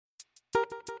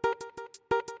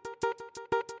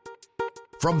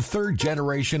From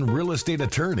third-generation real estate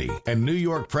attorney and New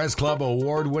York Press Club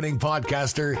award-winning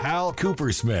podcaster Hal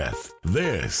Coopersmith,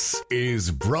 this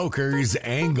is Broker's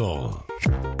Angle.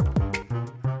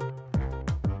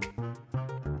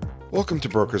 Welcome to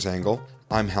Broker's Angle.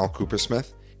 I'm Hal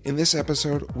Coopersmith. In this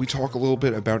episode, we talk a little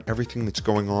bit about everything that's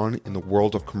going on in the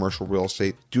world of commercial real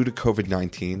estate due to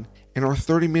COVID-19, and our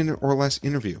 30-minute or less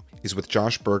interview is with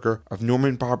Josh Berger of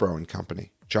Norman Barbrough &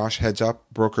 Company. Josh heads up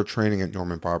broker training at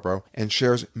Norman Barbrough and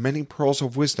shares many pearls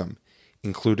of wisdom,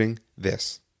 including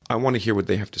this. I want to hear what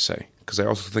they have to say, because I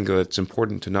also think that it's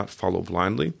important to not follow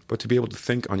blindly, but to be able to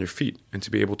think on your feet and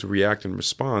to be able to react and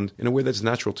respond in a way that's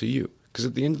natural to you. Because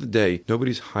at the end of the day,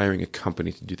 nobody's hiring a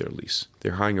company to do their lease.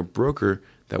 They're hiring a broker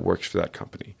that works for that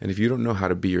company. And if you don't know how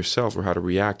to be yourself or how to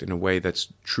react in a way that's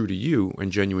true to you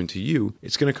and genuine to you,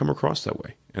 it's going to come across that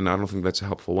way. And I don't think that's a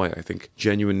helpful way. I think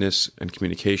genuineness and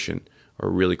communication are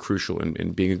really crucial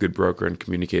in being a good broker and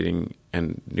communicating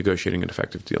and negotiating an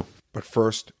effective deal. But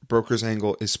first, Broker's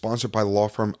Angle is sponsored by the law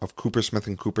firm of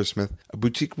Coopersmith & Coopersmith, a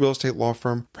boutique real estate law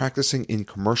firm practicing in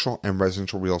commercial and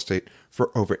residential real estate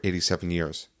for over 87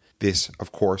 years. This,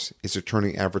 of course, is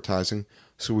attorney advertising,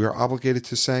 so we are obligated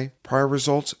to say prior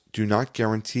results do not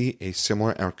guarantee a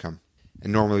similar outcome.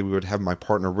 And normally we would have my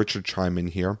partner Richard chime in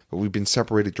here, but we've been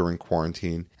separated during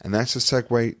quarantine, and that's a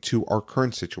segue to our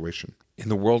current situation. In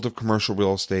the world of commercial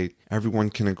real estate, everyone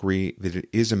can agree that it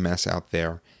is a mess out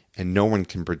there, and no one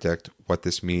can predict what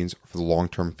this means for the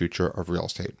long-term future of real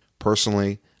estate.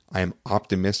 Personally, I am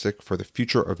optimistic for the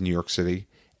future of New York City,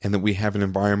 and that we have an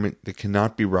environment that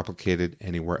cannot be replicated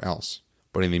anywhere else.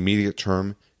 But in the immediate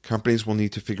term, companies will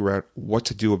need to figure out what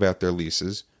to do about their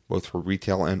leases, both for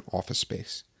retail and office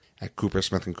space. At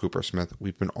Coopersmith & Coopersmith,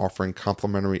 we've been offering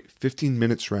complimentary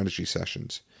 15-minute strategy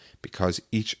sessions because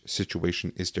each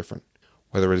situation is different.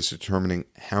 Whether it is determining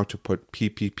how to put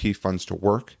PPP funds to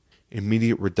work,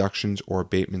 immediate reductions or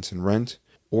abatements in rent,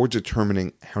 or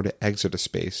determining how to exit a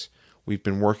space, we've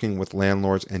been working with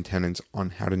landlords and tenants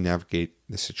on how to navigate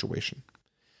the situation.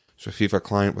 So if you have a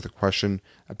client with a question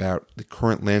about the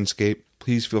current landscape,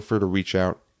 please feel free to reach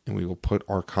out and we will put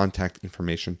our contact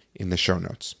information in the show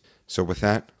notes. So with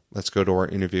that, let's go to our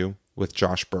interview with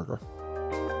Josh Berger.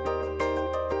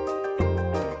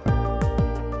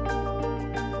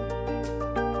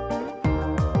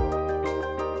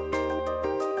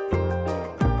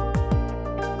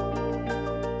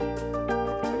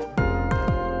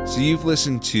 So you've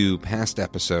listened to past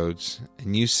episodes,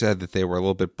 and you said that they were a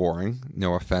little bit boring.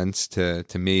 No offense to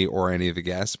me or any of the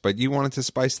guests, but you wanted to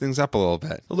spice things up a little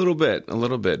bit. A little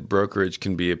bit. Brokerage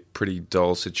can be a pretty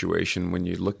dull situation when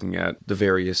you're looking at the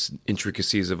various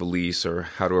intricacies of a lease or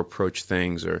how to approach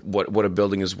things or what a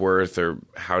building is worth or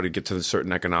how to get to the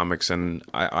certain economics. And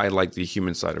I like the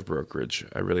human side of brokerage.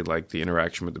 I really like the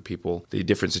interaction with the people, the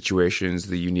different situations,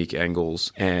 the unique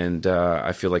angles. And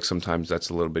I feel like sometimes that's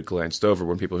a little bit glanced over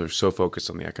when people are so focused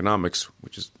on the economics,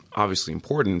 which is obviously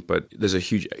important, but there's a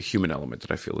huge human element that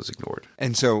I feel is ignored.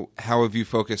 And so how have you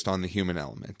focused on the human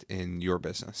element in your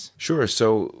business? Sure.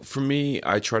 So for me,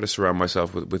 I try to surround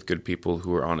myself with good people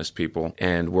who are honest people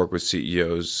and work with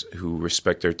CEOs who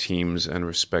respect their teams and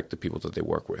respect the people that they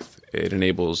work with. It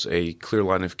enables a clear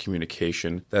line of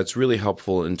communication that's really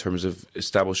helpful in terms of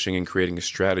establishing and creating a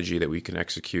strategy that we can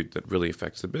execute that really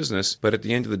affects the business. But at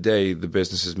the end of the day, the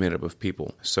business is made up of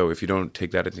people. So if you don't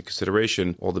take that into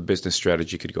consideration, all the business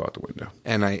strategy could go out the window.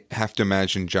 And I have to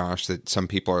imagine, Josh, that some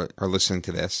people are listening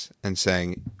to this and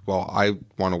saying, well, I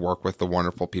want to work with the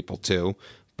wonderful people too,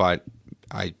 but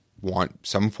I want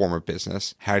some form of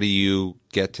business. How do you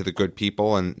get to the good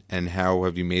people, and how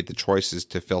have you made the choices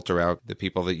to filter out the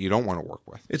people that you don't want to work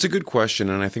with? It's a good question,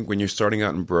 and I think when you're starting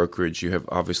out in brokerage, you have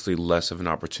obviously less of an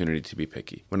opportunity to be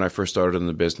picky. When I first started in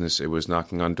the business, it was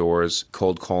knocking on doors,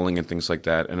 cold calling, and things like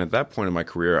that. And at that point in my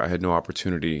career, I had no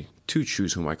opportunity to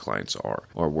choose who my clients are,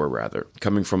 or were rather.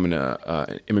 Coming from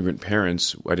immigrant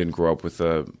parents, I didn't grow up with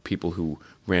people who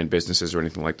ran businesses or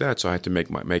anything like that, so I had to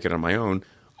make it on my own.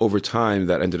 Over time,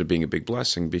 that ended up being a big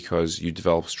blessing because you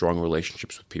develop strong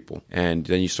relationships with people. And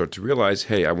then you start to realize,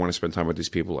 hey, I want to spend time with these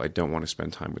people. I don't want to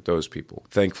spend time with those people.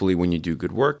 Thankfully, when you do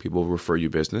good work, people refer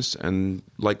you business, and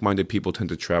like-minded people tend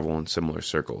to travel in similar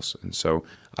circles. And so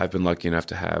I've been lucky enough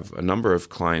to have a number of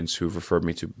clients who've referred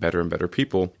me to better and better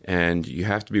people, and you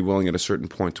have to be willing at a certain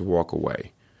point to walk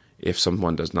away if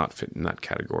someone does not fit in that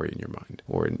category in your mind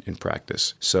or in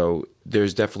practice. So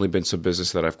there's definitely been some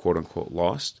business that I've quote-unquote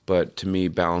lost, but to me,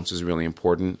 balance is really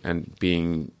important, and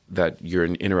being that you're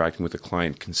interacting with a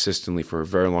client consistently for a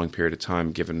very long period of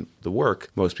time, given the work,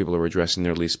 most people are addressing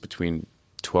their lease between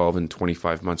 12 and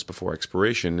 25 months before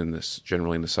expiration,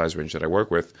 generally in the size range that I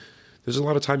work with, there's a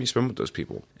lot of time you spend with those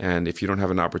people. And if you don't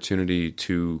have an opportunity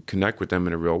to connect with them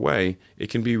in a real way, it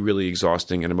can be really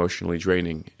exhausting and emotionally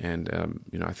draining. And,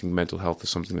 I think mental health is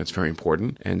something that's very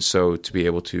important. And so to be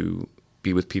able to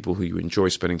be with people who you enjoy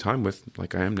spending time with,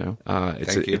 like I am now,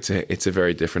 it's a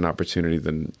very different opportunity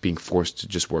than being forced to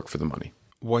just work for the money.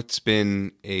 What's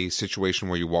been a situation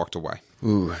where you walked away?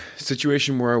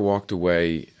 Situation where I walked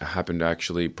away happened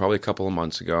actually probably a couple of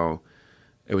months ago.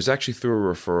 It was actually through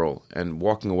a referral, and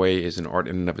walking away is an art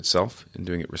in and of itself, and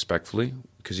doing it respectfully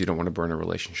because you don't want to burn a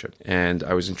relationship. And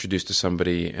I was introduced to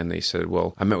somebody, and they said,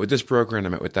 well, I met with this broker and I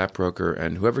met with that broker,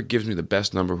 and whoever gives me the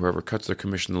best number, whoever cuts their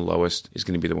commission the lowest is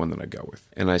going to be the one that I go with.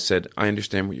 And I said, I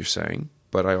understand what you're saying,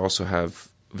 but I also have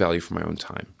value for my own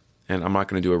time. And I'm not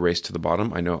going to do a race to the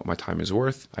bottom. I know what my time is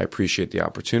worth. I appreciate the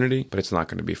opportunity, but it's not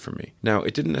going to be for me. Now,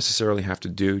 it didn't necessarily have to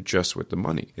do just with the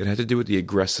money. It had to do with the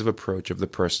aggressive approach of the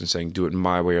person saying, do it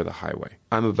my way or the highway.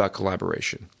 I'm about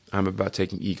collaboration. I'm about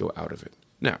taking ego out of it.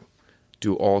 Now,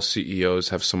 do all CEOs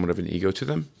have somewhat of an ego to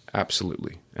them?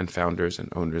 Absolutely. And founders and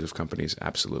owners of companies?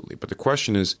 Absolutely. But the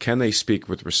question is, can they speak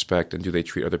with respect, and do they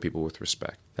treat other people with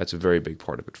respect? That's a very big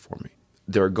part of it for me.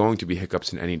 There are going to be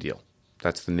hiccups in any deal.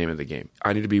 That's the name of the game.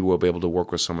 I need to be able to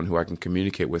work with someone who I can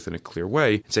communicate with in a clear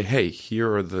way and say, hey,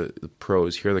 here are the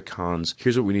pros, here are the cons,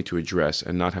 here's what we need to address,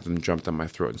 and not have them jump down my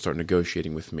throat and start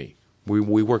negotiating with me.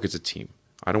 We work as a team.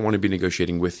 I don't want to be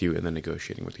negotiating with you and then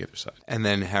negotiating with the other side. And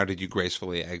then how did you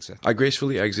gracefully exit? I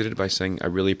gracefully exited by saying, I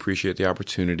really appreciate the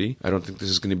opportunity. I don't think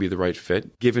this is going to be the right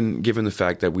fit. Given the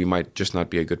fact that we might just not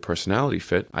be a good personality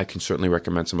fit, I can certainly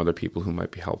recommend some other people who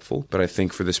might be helpful. But I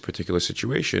think for this particular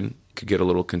situation, it could get a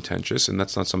little contentious, and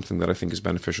that's not something that I think is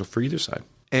beneficial for either side.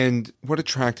 And what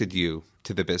attracted you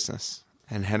to the business?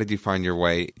 And how did you find your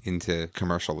way into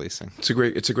commercial leasing?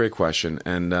 It's a great question.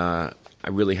 And I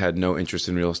really had no interest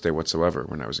in real estate whatsoever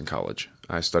when I was in college.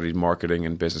 I studied marketing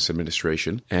and business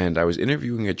administration, and I was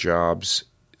interviewing at jobs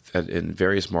in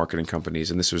various marketing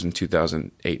companies, and this was in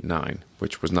 2008-9,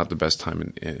 which was not the best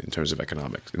time in terms of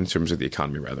economics, in terms of the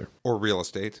economy, rather. Or real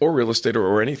estate.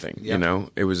 Or anything, Yep.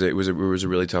 It was a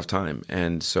really tough time.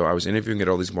 And so I was interviewing at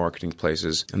all these marketing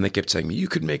places, and they kept saying, you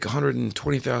could make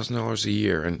 $120,000 a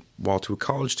year. And while to a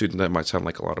college student that might sound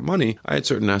like a lot of money, I had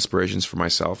certain aspirations for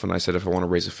myself, and I said if I want to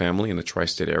raise a family in the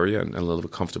tri-state area and live a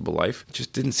comfortable life, it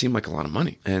just didn't seem like a lot of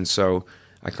money. And so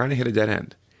I kind of hit a dead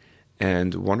end.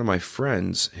 And one of my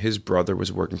friends, his brother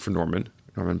was working for Norman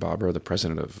Bobber, the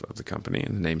president of the company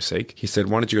and the namesake. He said,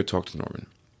 why don't you go talk to Norman?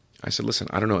 I said, listen,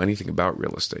 I don't know anything about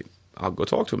real estate. I'll go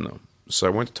talk to him though. So I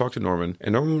went to talk to Norman,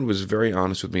 and Norman was very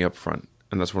honest with me up front.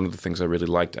 And that's one of the things I really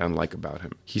liked and like about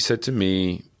him. He said to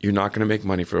me, you're not going to make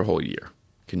money for a whole year.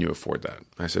 Can you afford that?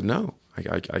 I said, no,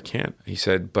 I can't. He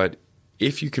said, but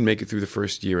if you can make it through the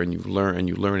first year and you learn and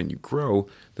you grow,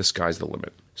 the sky's the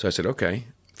limit. So I said, okay.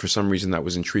 For some reason, that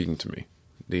was intriguing to me,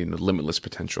 the limitless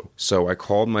potential. So I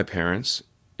called my parents,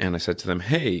 and I said to them,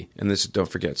 hey, and this,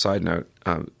 don't forget, side note,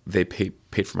 they paid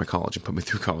for my college and put me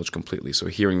through college completely. So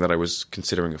hearing that I was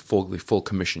considering a full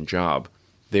commission job,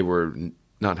 they were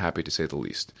not happy, to say the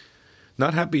least.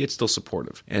 Not happy, yet still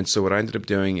supportive. And so what I ended up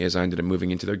doing is I ended up moving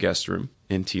into their guest room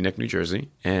in Teaneck, New Jersey,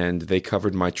 and they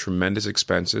covered my tremendous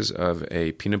expenses of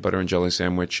a peanut butter and jelly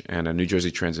sandwich and a New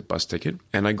Jersey Transit bus ticket,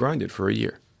 and I grinded for a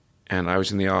year. And I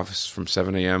was in the office from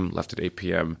 7 a.m., left at 8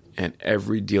 p.m., and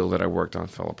every deal that I worked on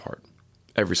fell apart.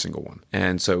 Every single one.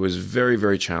 And so it was very,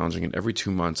 very challenging. And every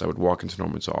 2 months, I would walk into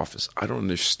Norman's office. I don't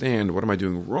understand. What am I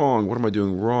doing wrong? What am I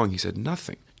doing wrong? He said,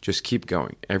 nothing. Just keep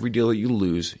going. Every deal that you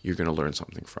lose, you're going to learn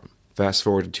something from. Fast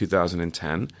forward to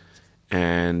 2010,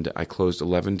 and I closed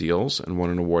 11 deals and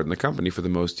won an award in the company for the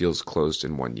most deals closed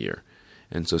in 1 year.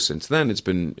 And so since then, it's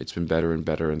been better and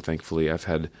better. And thankfully, I've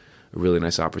had a really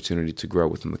nice opportunity to grow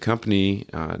within the company.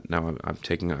 Now I've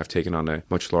taken on a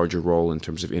much larger role in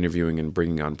terms of interviewing and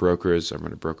bringing on brokers. I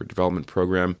run a broker development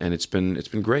program, and it's been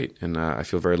great. And I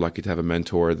feel very lucky to have a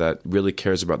mentor that really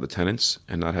cares about the tenants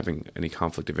and not having any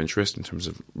conflict of interest in terms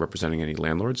of representing any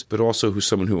landlords, but also who's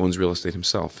someone who owns real estate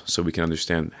himself, so we can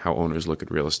understand how owners look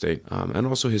at real estate, and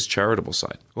also his charitable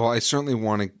side. Well, I certainly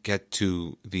want to get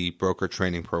to the broker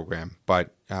training program,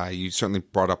 but you certainly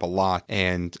brought up a lot,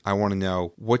 and I want to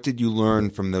know, what did you learn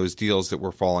from those deals that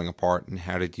were falling apart, and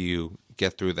how did you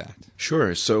get through that?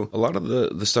 Sure. So a lot of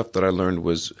the stuff that I learned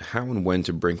was how and when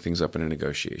to bring things up in a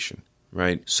negotiation,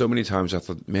 right? So many times I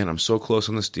thought, man, I'm so close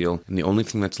on this deal, and the only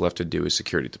thing that's left to do is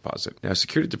security deposit. Now,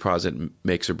 security deposit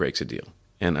makes or breaks a deal.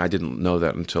 And I didn't know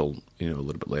that until, a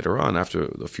little bit later on, after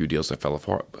a few deals that fell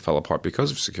apart because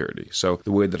of security. So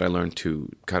the way that I learned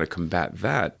to kind of combat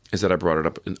that is that I brought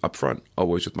it up front,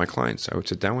 always with my clients. I would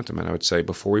sit down with them and I would say,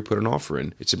 before we put an offer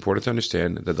in, it's important to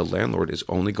understand that the landlord is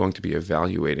only going to be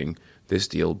evaluating this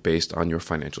deal based on your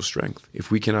financial strength. If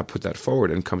we cannot put that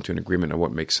forward and come to an agreement on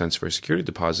what makes sense for a security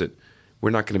deposit, we're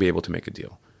not going to be able to make a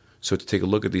deal. So to take a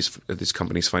look at these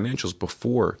companies' financials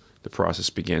before the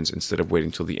process begins instead of waiting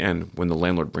till the end when the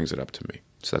landlord brings it up to me.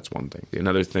 So that's one thing.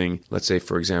 Another thing, let's say,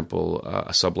 for example,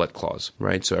 a sublet clause,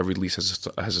 right? So every lease has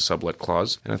a sublet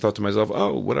clause. And I thought to myself,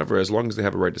 oh, whatever, as long as they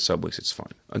have a right to sublease, it's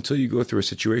fine. Until you go through a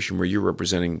situation where you're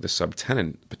representing the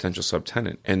subtenant, potential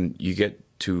subtenant, and you get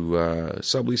to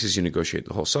subleases, you negotiate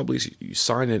the whole sublease, you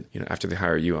sign it, after they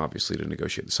hire you, obviously, to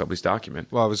negotiate the sublease document.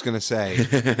 Well, I was going to say,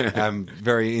 I'm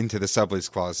very into the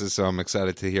sublease clauses, so I'm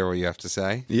excited to hear what you have to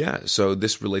say. Yeah, so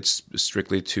this relates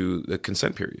strictly to the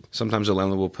consent period. Sometimes a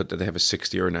landlord will put that they have a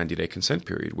 60 or a 90-day consent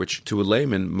period, which to a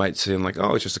layman might seem like,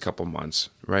 oh, it's just a couple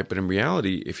months, right? But in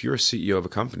reality, if you're a CEO of a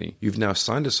company, you've now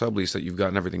signed a sublease that you've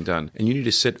gotten everything done, and you need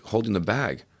to sit holding the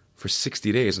bag for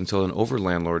 60 days until an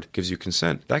over-landlord gives you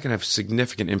consent. That can have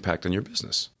significant impact on your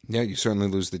business. Yeah, you certainly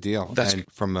lose the deal. And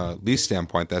from a lease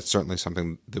standpoint, that's certainly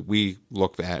something that we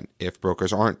look at if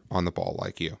brokers aren't on the ball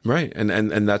like you. Right,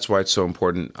 and that's why it's so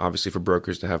important, obviously, for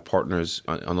brokers to have partners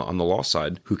on the law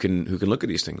side who can look at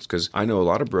these things. Because I know a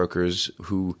lot of brokers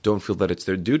who don't feel that it's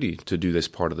their duty to do this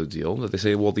part of the deal. That they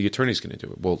say, well, the attorney's going to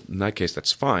do it. Well, in that case,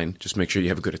 that's fine. Just make sure you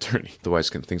have a good attorney. Otherwise,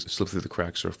 things slip through the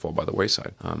cracks or fall by the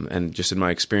wayside. And just in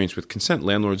my experience with consent,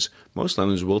 most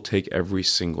landlords will take every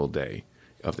single day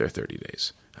of their 30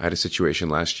 days. I had a situation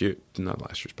probably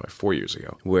 4 years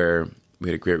ago, where we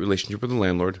had a great relationship with the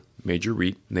landlord, major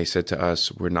REIT, and they said to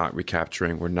us, we're not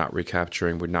recapturing.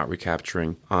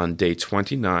 On day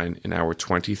 29 in hour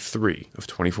 23 of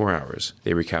 24 hours,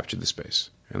 they recaptured the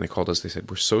space. And they called us, they said,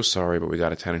 we're so sorry, but we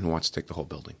got a tenant who wants to take the whole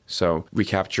building. So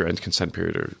recapture and consent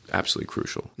period are absolutely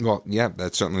crucial. Well, yeah,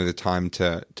 that's certainly the time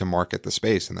to market the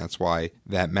space, and that's why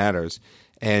that matters.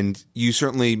 And you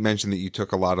certainly mentioned that you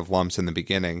took a lot of lumps in the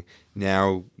beginning.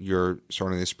 Now you're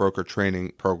starting this broker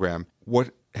training program. What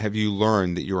have you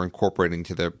learned that you're incorporating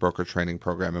to the broker training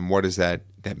program, and what does that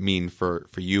mean for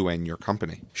you and your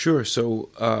company? Sure. So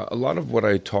a lot of what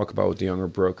I talk about with the younger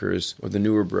brokers or the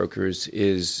newer brokers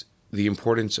is the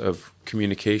importance of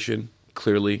communication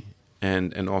clearly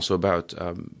and also about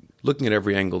looking at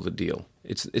every angle of the deal.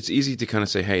 It's easy to kind of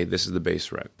say, hey, this is the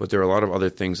base rent, but there are a lot of other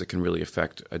things that can really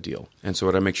affect a deal. And so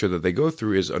what I make sure that they go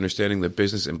through is understanding the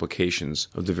business implications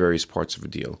of the various parts of a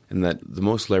deal, and that the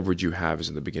most leverage you have is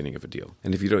in the beginning of a deal.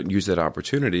 And if you don't use that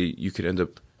opportunity, you could end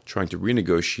up trying to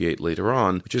renegotiate later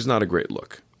on, which is not a great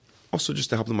look. Also, just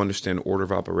to help them understand order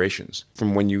of operations.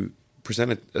 From when you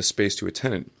present a space to a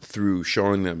tenant through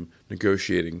showing them,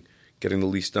 negotiating, getting the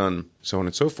lease done, so on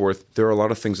and so forth, there are a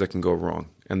lot of things that can go wrong.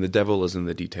 And the devil is in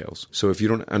the details. So if you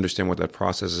don't understand what that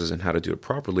process is and how to do it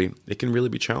properly, it can really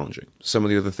be challenging. Some of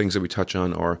the other things that we touch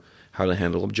on are how to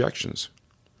handle objections,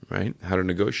 right? How to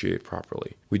negotiate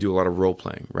properly. We do a lot of role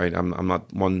playing, right? I'm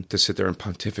not one to sit there and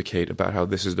pontificate about how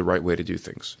this is the right way to do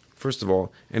things. First of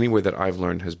all, any way that I've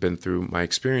learned has been through my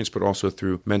experience, but also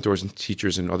through mentors and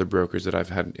teachers and other brokers that I've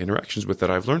had interactions with that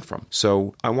I've learned from.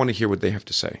 So I want to hear what they have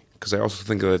to say, because I also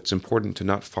think that it's important to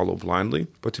not follow blindly,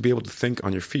 but to be able to think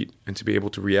on your feet and to be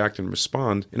able to react and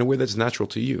respond in a way that's natural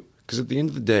to you. Because at the end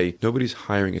of the day, nobody's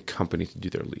hiring a company to do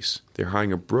their lease. They're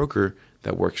hiring a broker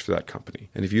that works for that company.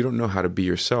 And if you don't know how to be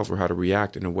yourself or how to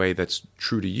react in a way that's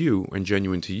true to you and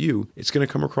genuine to you, it's going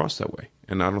to come across that way.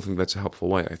 And I don't think that's a helpful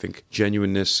way. I think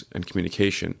genuineness and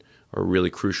communication are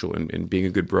really crucial in being a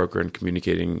good broker and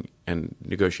communicating and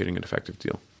negotiating an effective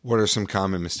deal. What are some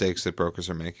common mistakes that brokers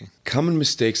are making? Common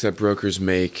mistakes that brokers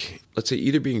make, let's say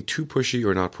either being too pushy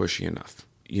or not pushy enough.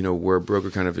 Where a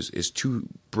broker kind of is too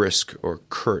brisk or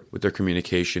curt with their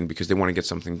communication because they want to get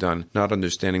something done, not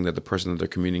understanding that the person that they're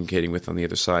communicating with on the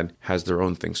other side has their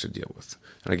own things to deal with.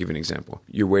 And I'll give you an example.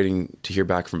 You're waiting to hear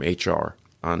back from HR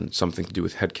on something to do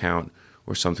with headcount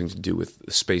or something to do with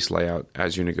space layout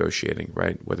as you're negotiating,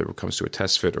 right? Whether it comes to a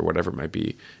test fit or whatever it might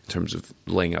be in terms of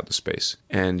laying out the space.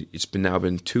 And it's now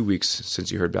been 2 weeks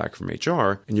since you heard back from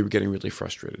HR and you're getting really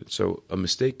frustrated. So a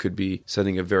mistake could be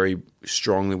sending a very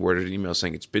strongly worded email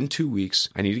saying, it's been 2 weeks,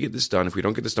 I need to get this done. If we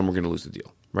don't get this done, we're going to lose the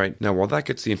deal, right? Now, while that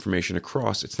gets the information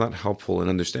across, it's not helpful in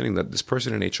understanding that this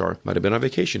person in HR might have been on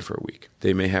vacation for a week.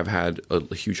 They may have had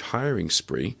a huge hiring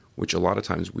spree, which a lot of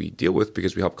times we deal with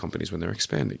because we help companies when they're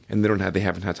expanding, and they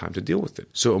haven't had time to deal with it.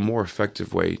 So a more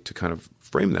effective way to kind of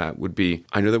frame that would be,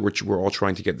 I know that we're all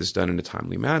trying to get this done in a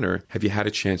timely manner. Have you had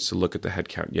a chance to look at the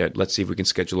headcount yet? Let's see if we can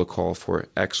schedule a call for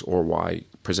X or Y,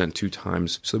 present 2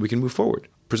 times so that we can move forward.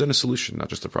 Present a solution, not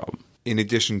just a problem. In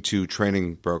addition to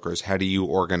training brokers, how do you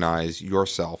organize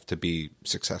yourself to be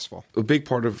successful? A big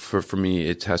part of for me,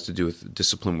 it has to do with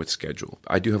discipline with schedule.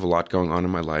 I do have a lot going on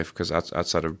in my life because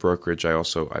outside of brokerage, I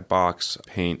box,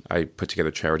 paint, I put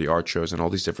together charity art shows and all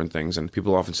these different things. And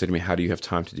people often say to me, how do you have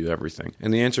time to do everything?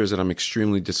 And the answer is that I'm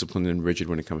extremely disciplined and rigid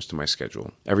when it comes to my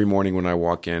schedule. Every morning when I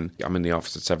walk in, I'm in the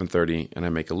office at 7:30 and I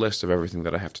make a list of everything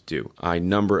that I have to do. I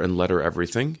number and letter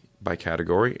everything by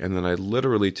category, and then I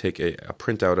literally take a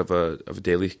printout of a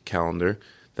daily calendar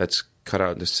that's cut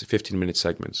out into 15-minute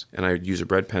segments, and I use a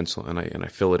red pencil and I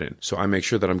fill it in. So I make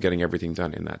sure that I'm getting everything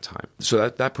done in that time. So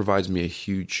that provides me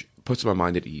puts my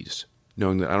mind at ease,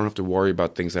 knowing that I don't have to worry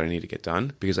about things that I need to get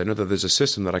done because I know that there's a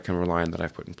system that I can rely on that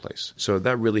I've put in place. So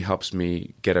that really helps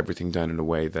me get everything done in a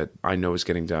way that I know is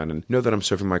getting done and know that I'm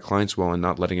serving my clients well and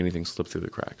not letting anything slip through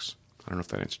the cracks. I don't know if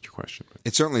that answered your question. But.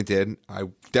 It certainly did. I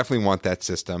definitely want that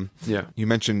system. Yeah. You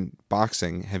mentioned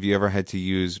boxing. Have you ever had to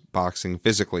use boxing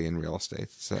physically in real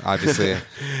estate? So obviously,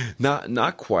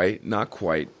 not quite.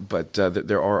 But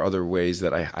there are other ways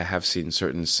that I have seen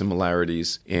certain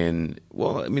similarities in.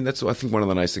 Well, I mean, that's I think one of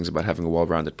the nice things about having a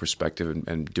well-rounded perspective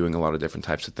and doing a lot of different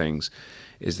types of things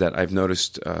is that I've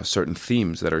noticed certain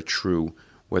themes that are true,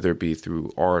 whether it be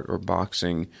through art or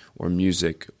boxing or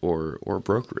music or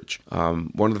brokerage.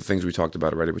 One of the things we talked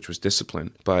about already, which was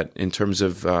discipline. But in terms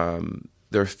of,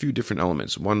 there are a few different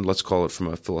elements. One, let's call it from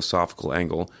a philosophical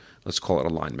angle, let's call it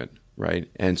alignment, right?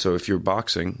 And so if you're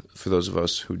boxing, for those of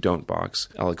us who don't box,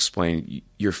 I'll explain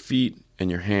your feet and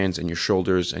your hands and your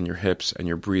shoulders and your hips and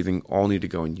your breathing all need to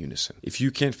go in unison. If you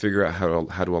can't figure out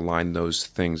how to align those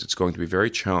things, it's going to be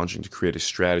very challenging to create a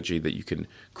strategy that you can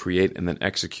create and then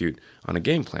execute on a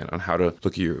game plan on how to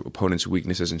look at your opponent's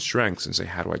weaknesses and strengths and say,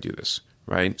 how do I do this?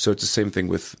 Right? So it's the same thing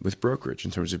with brokerage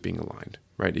in terms of being aligned,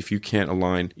 right? If you can't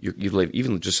align,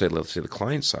 even just say, let's say the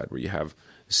client side where you have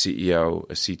a CEO,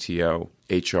 a CTO,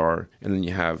 HR, and then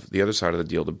you have the other side of the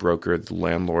deal, the broker, the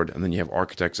landlord, and then you have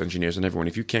architects, engineers, and everyone.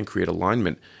 If you can't create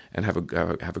alignment and have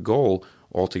a goal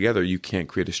all together, you can't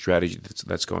create a strategy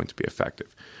that's going to be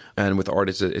effective. And with art,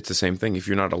 it's the same thing. If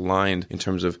you're not aligned in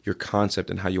terms of your concept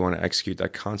and how you want to execute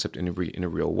that concept in a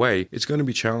real way, it's going to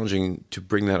be challenging to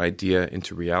bring that idea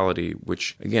into reality,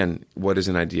 which, again, what is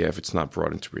an idea if it's not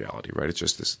brought into reality, right? It's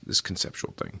just this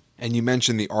conceptual thing. And you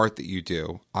mentioned the art that you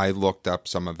do. I looked up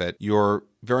some of it. You're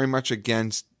very much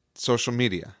against social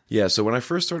media. Yeah, so when I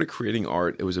first started creating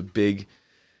art, it was a big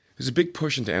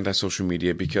push into anti-social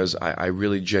media because I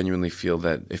really genuinely feel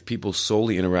that if people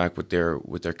solely interact with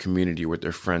their community, with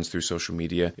their friends through social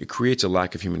media, it creates a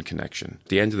lack of human connection. At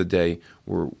the end of the day,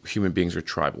 human beings are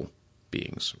tribal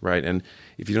beings, right? And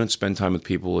if you don't spend time with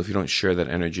people, if you don't share that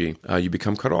energy, you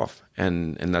become cut off.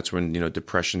 And that's when,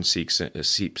 depression seeps in,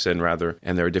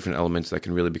 and there are different elements that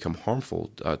can really become harmful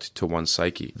to one's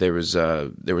psyche. There was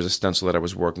a stencil that I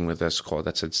was working with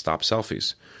that said "Stop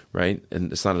Selfies," right?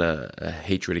 And it's not a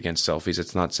hatred against selfies.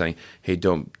 It's not saying, hey,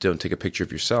 don't take a picture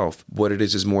of yourself. What it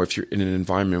is more if you're in an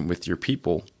environment with your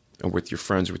people, or with your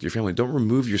friends, or with your family, don't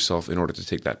remove yourself in order to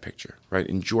take that picture, right?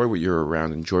 Enjoy what you're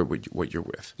around, enjoy what you're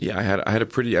with. Yeah, I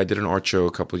did an art show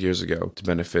a couple of years ago to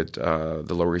benefit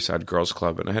the Lower East Side Girls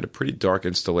Club, and I had a pretty dark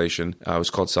installation. It was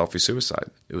called Selfie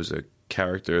Suicide. It was a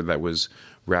character that was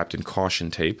wrapped in caution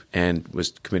tape and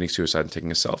was committing suicide and taking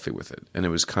a selfie with it. And it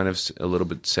was kind of a little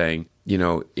bit saying,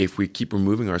 if we keep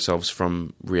removing ourselves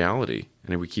from reality,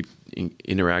 and if we keep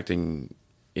interacting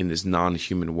in this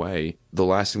non-human way, the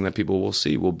last thing that people will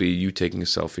see will be you taking a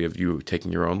selfie of you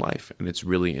taking your own life. And it's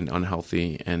really an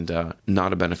unhealthy and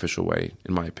not a beneficial way,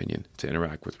 in my opinion, to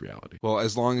interact with reality. Well,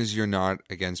 as long as you're not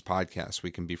against podcasts,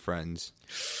 we can be friends.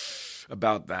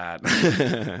 About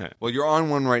that. Well, you're on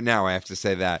one right now, I have to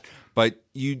say that. But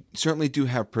you certainly do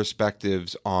have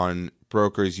perspectives on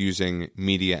brokers using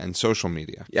media and social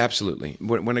media. Yeah, absolutely.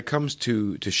 When it comes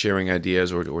to sharing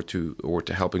ideas or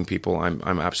to helping people,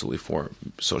 I'm absolutely for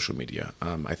social media.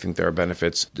 I think there are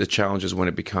benefits. The challenge is when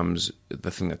it becomes the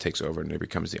thing that takes over and it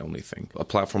becomes the only thing. A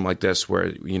platform like this where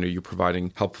you're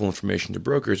providing helpful information to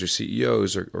brokers or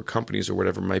CEOs or companies or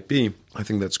whatever it might be, I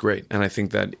think that's great. And I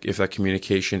think that if that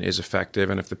communication is effective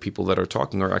and if the people that are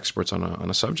talking are experts on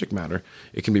a subject matter,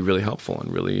 it can be really helpful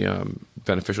and really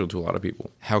beneficial to a lot of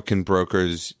people. How can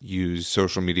brokers use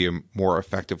social media more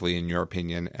effectively, in your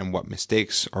opinion, and what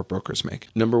mistakes are brokers make?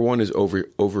 Number one is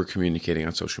over communicating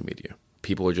on social media.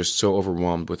 People are just so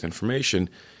overwhelmed with information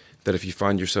that if you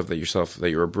find yourself that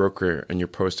you're a broker and you're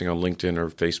posting on LinkedIn or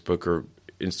Facebook or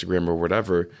Instagram or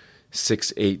whatever,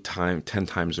 6, 8 times, 10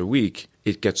 times a week,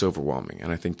 it gets overwhelming.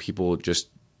 And I think people just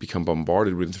become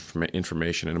bombarded with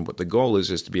information. And what the goal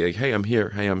is to be like, hey, I'm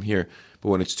here. But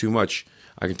when it's too much,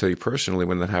 I can tell you personally,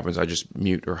 when that happens, I just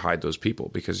mute or hide those people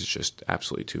because it's just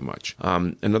absolutely too much.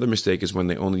 Another mistake is when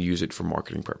they only use it for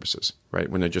marketing purposes, right?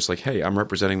 When they're just like, hey, I'm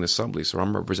representing this sublease or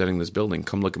I'm representing this building.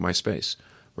 Come look at my space,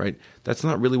 right? That's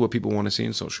not really what people want to see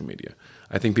in social media.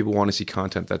 I think people want to see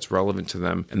content that's relevant to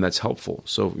them and that's helpful.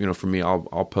 So, for me,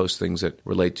 I'll post things that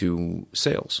relate to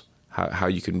sales. How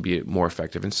you can be more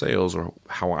effective in sales, or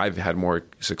how I've had more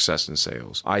success in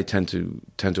sales. I tend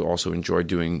to also enjoy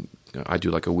doing. I do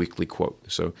like a weekly quote.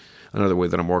 So another way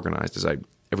that I'm organized is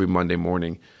every Monday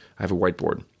morning I have a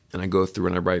whiteboard and I go through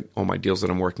and I write all my deals that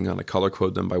I'm working on. I color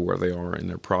code them by where they are in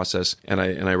their process, and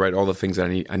I write all the things that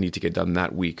I need to get done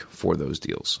that week for those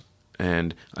deals.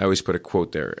 And I always put a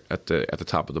quote there at the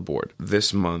top of the board.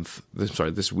 This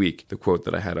week, the quote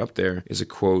that I had up there is a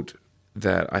quote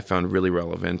that I found really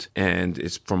relevant, and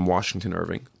it's from Washington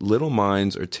Irving. Little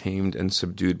minds are tamed and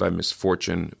subdued by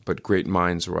misfortune, but great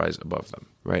minds rise above them,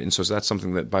 right? And so that's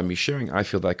something that by me sharing, I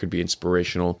feel that could be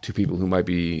inspirational to people who might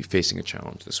be facing a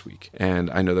challenge this week. And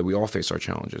I know that we all face our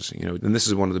challenges, and this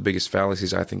is one of the biggest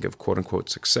fallacies, I think, of quote-unquote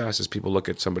success, is people look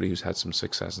at somebody who's had some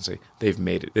success and say, they've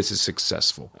made it. This is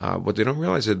successful. What they don't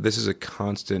realize is that this is a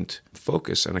constant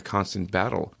focus and a constant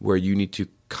battle where you need to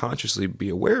consciously be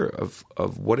aware of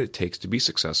what it takes to be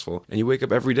successful. And you wake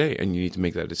up every day and you need to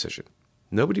make that decision.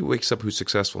 Nobody wakes up who's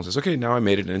successful and says, okay, now I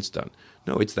made it and it's done.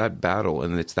 No, it's that battle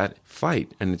and it's that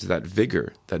fight and it's that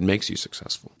vigor that makes you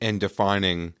successful. And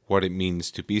defining what it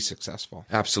means to be successful.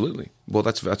 Absolutely. Well,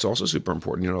 that's also super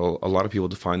important. A lot of people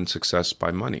define success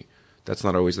by money. That's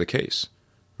not always the case.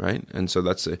 Right? And so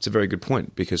it's a very good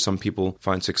point, because some people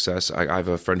find success. I have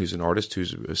a friend who's an artist,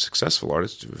 who's a successful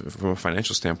artist from a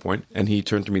financial standpoint. And he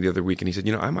turned to me the other week and he said,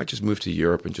 I might just move to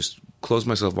Europe and just close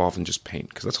myself off and just paint,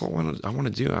 because that's all I want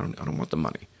to do. I don't want the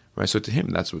money. Right? So to him,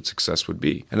 that's what success would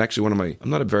be. And actually, I'm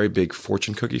not a very big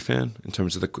fortune cookie fan in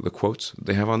terms of the quotes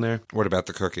they have on there. What about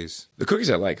the cookies? The cookies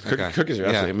I like. Okay. Cookies are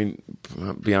absolutely,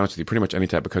 I'll be honest with you, pretty much any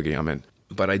type of cookie I'm in.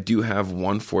 But I do have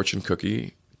one fortune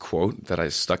cookie quote that I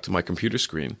stuck to my computer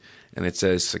screen, and it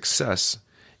says, success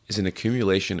is an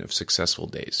accumulation of successful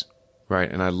days,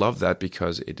 right? And I love that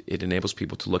because it enables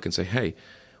people to look and say, hey,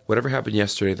 whatever happened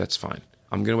yesterday, that's fine.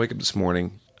 I'm going to wake up this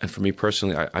morning, and for me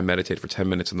personally, I meditate for 10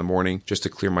 minutes in the morning just to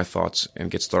clear my thoughts and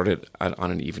get started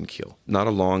on an even keel. Not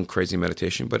a long, crazy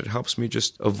meditation, but it helps me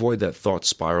just avoid that thought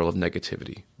spiral of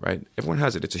negativity, right? Everyone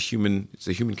has it. It's a human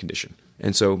condition.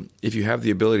 And so if you have the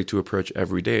ability to approach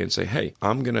every day and say, hey,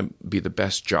 I'm going to be the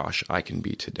best Josh I can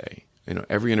be today.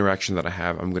 Every interaction that I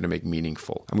have, I'm going to make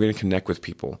meaningful. I'm going to connect with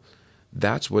people.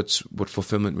 That's what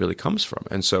fulfillment really comes from.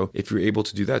 And so if you're able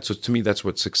to do that, so to me, that's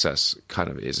what success kind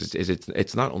of is.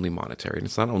 It's not only monetary and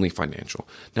it's not only financial.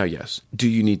 Now, yes, do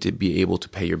you need to be able to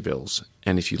pay your bills?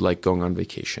 And if you like going on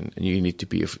vacation and you need to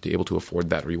be able to afford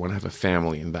that, or you want to have a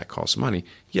family and that costs money,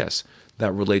 yes,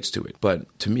 that relates to it.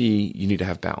 But to me, you need to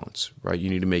have balance, right?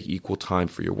 You need to make equal time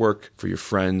for your work, for your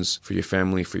friends, for your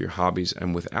family, for your hobbies.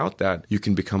 And without that, you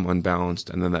can become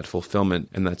unbalanced. And then that fulfillment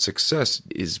and that success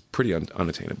is pretty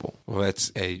unattainable. Well,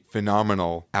 that's a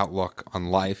phenomenal outlook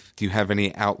on life. Do you have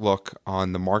any outlook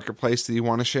on the marketplace that you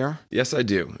want to share? Yes, I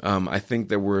do. I think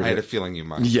that I had a feeling you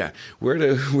might. Yeah. We're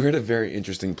at a very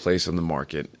interesting place on the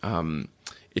market.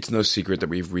 It's no secret that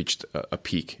we've reached a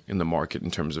peak in the market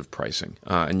in terms of pricing.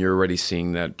 And you're already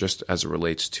seeing that just as it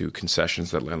relates to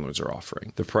concessions that landlords are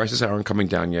offering. The prices aren't coming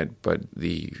down yet, but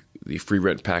the free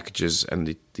rent packages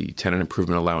and the tenant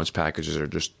improvement allowance packages are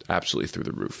just absolutely through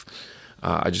the roof.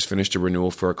 I just finished a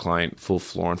renewal for a client, full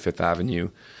floor on Fifth Avenue,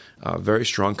 very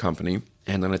strong company.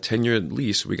 And on a 10-year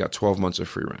lease, we got 12 months of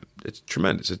free rent. It's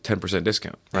tremendous. It's a 10%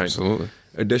 discount. Right? Absolutely.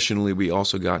 Additionally, we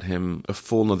also got him a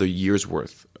full another year's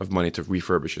worth of money to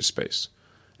refurbish his space.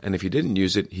 And if he didn't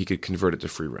use it, he could convert it to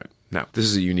free rent. Now, this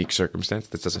is a unique circumstance.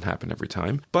 This doesn't happen every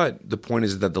time. But the point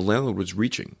is that the landlord was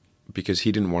reaching because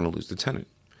he didn't want to lose the tenant.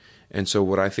 And so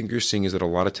what I think you're seeing is that a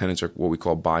lot of tenants are what we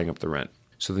call buying up the rent.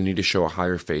 So they need to show a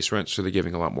higher face rent, so they're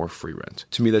giving a lot more free rent.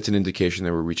 To me, that's an indication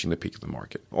that we're reaching the peak of the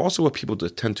market. Also, what people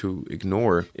tend to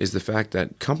ignore is the fact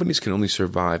that companies can only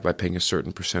survive by paying a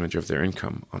certain percentage of their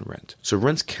income on rent. So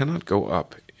rents cannot go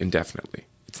up indefinitely.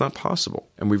 It's not possible.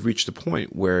 And we've reached a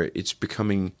point where it's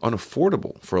becoming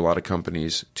unaffordable for a lot of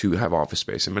companies to have office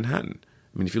space in Manhattan.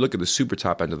 I mean, if you look at the super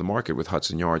top end of the market with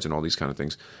Hudson Yards and all these kind of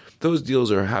things, those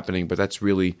deals are happening, but that's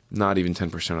really not even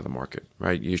 10% of the market,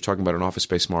 right? You're talking about an office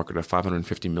space market of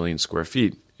 550 million square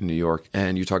feet in New York,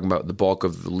 and you're talking about the bulk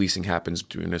of the leasing happens,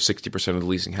 60% of the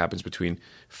leasing happens between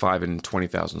 5 and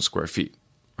 20,000 square feet,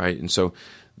 right? And so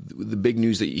the big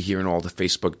news that you hear in all the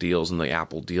Facebook deals and the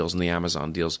Apple deals and the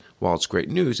Amazon deals, while it's great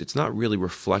news, it's not really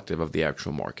reflective of the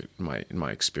actual market in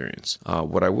my experience.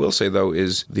 What I will say, though,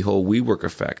 is the whole WeWork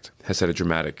effect has had a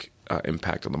dramatic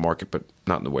impact on the market, but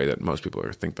not in the way that most people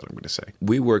think that I'm going to say.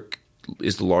 WeWork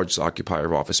is the largest occupier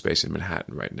of office space in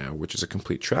Manhattan right now, which is a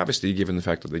complete travesty given the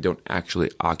fact that they don't actually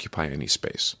occupy any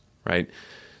space, right?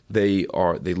 They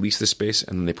lease the space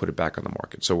and then they put it back on the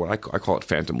market. So what I call it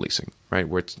phantom leasing, right?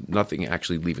 Where it's nothing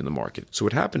actually leaving the market. So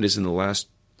what happened is in the last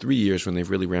 3 years when they've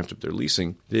really ramped up their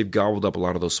leasing, they've gobbled up a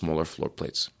lot of those smaller floor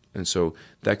plates. And so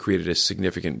that created a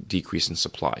significant decrease in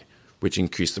supply, which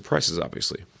increased the prices,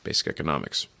 obviously, basic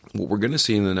economics. What we're going to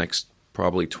see in the next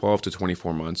probably 12 to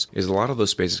 24 months is a lot of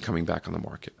those spaces coming back on the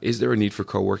market. Is there a need for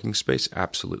co-working space?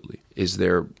 Absolutely. Is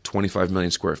there 25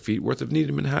 million square feet worth of need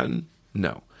in Manhattan?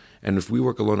 No. And if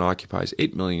WeWork alone occupies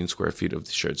 8 million square feet of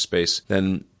the shared space,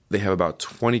 then they have about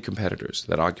 20 competitors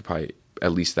that occupy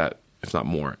at least that, if not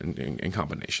more, in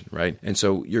combination, right? And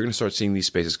so you're going to start seeing these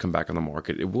spaces come back on the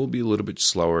market. It will be a little bit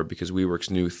slower because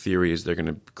WeWork's new theory is they're going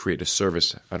to create a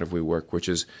service out of WeWork, which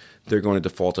is they're going to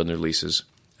default on their leases,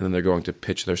 and then they're going to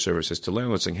pitch their services to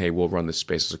landlords saying, hey, we'll run this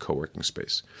space as a co-working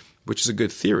space, which is a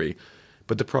good theory.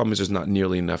 But the problem is there's not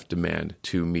nearly enough demand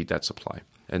to meet that supply.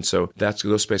 And so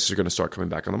those spaces are going to start coming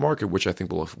back on the market, which I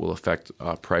think will affect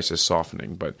prices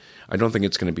softening. But I don't think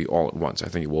it's going to be all at once. I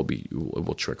think it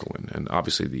will trickle in. And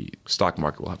obviously the stock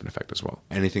market will have an effect as well.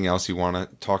 Anything else you want to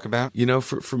talk about? You know,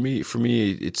 for me,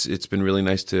 it's been really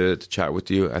nice to chat with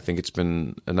you. I think it's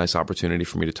been a nice opportunity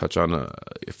for me to touch on a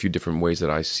few different ways that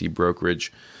I see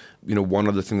brokerage. You know, one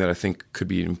other thing that I think could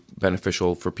be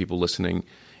beneficial for people listening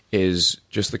is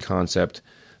just the concept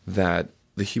that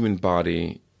the human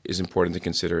body is important to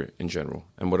consider in general.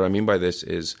 And what I mean by this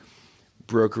is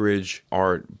brokerage,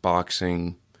 art,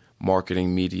 boxing,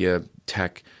 marketing, media,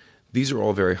 tech. These are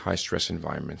all very high-stress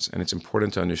environments, and it's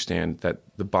important to understand that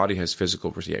the body has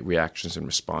physical reactions and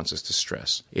responses to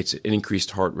stress. It's an increased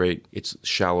heart rate, it's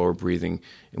shallower breathing,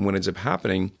 and what ends up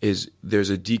happening is there's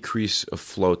a decrease of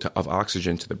flow of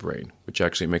oxygen to the brain, which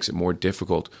actually makes it more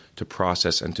difficult to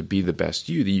process and to be the best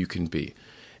you that you can be.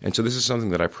 And so this is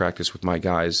something that I practice with my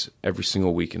guys every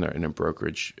single week in the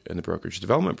brokerage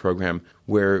development program,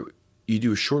 where you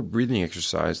do a short breathing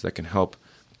exercise that can help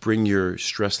bring your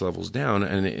stress levels down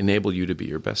and enable you to be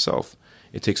your best self.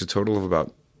 It takes a total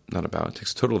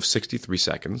of 63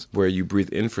 seconds, where you breathe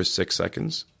in for 6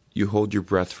 seconds, you hold your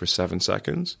breath for 7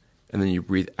 seconds, and then you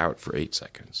breathe out for 8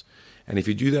 seconds. And if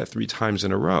you do that 3 times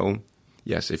in a row,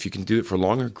 yes, if you can do it for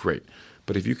longer, great.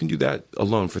 But if you can do that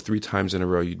alone for 3 times in a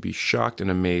row, you'd be shocked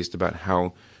and amazed about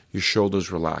how your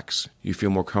shoulders relax. You feel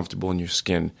more comfortable in your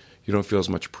skin. You don't feel as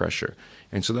much pressure.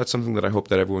 And so that's something that I hope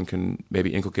that everyone can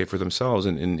maybe inculcate for themselves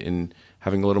in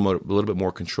having a little bit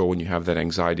more control when you have that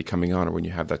anxiety coming on or when you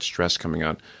have that stress coming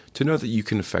on, to know that you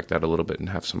can affect that a little bit and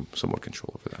have somewhat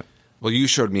control over that. Well, you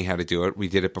showed me how to do it. We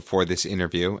did it before this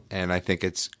interview, and I think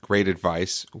it's great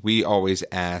advice. We always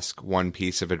ask one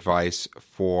piece of advice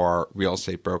for real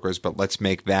estate brokers, but let's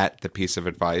make that the piece of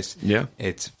advice. Yeah.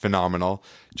 It's phenomenal.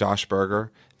 Josh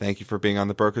Berger, thank you for being on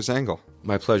The Broker's Angle.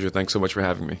 My pleasure. Thanks so much for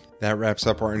having me. That wraps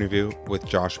up our interview with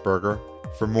Josh Berger.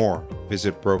 For more,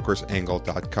 visit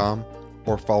brokersangle.com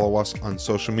or follow us on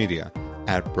social media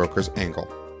at Broker's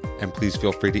Angle. And please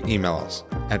feel free to email us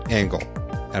at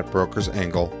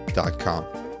angle@brokersangle.com.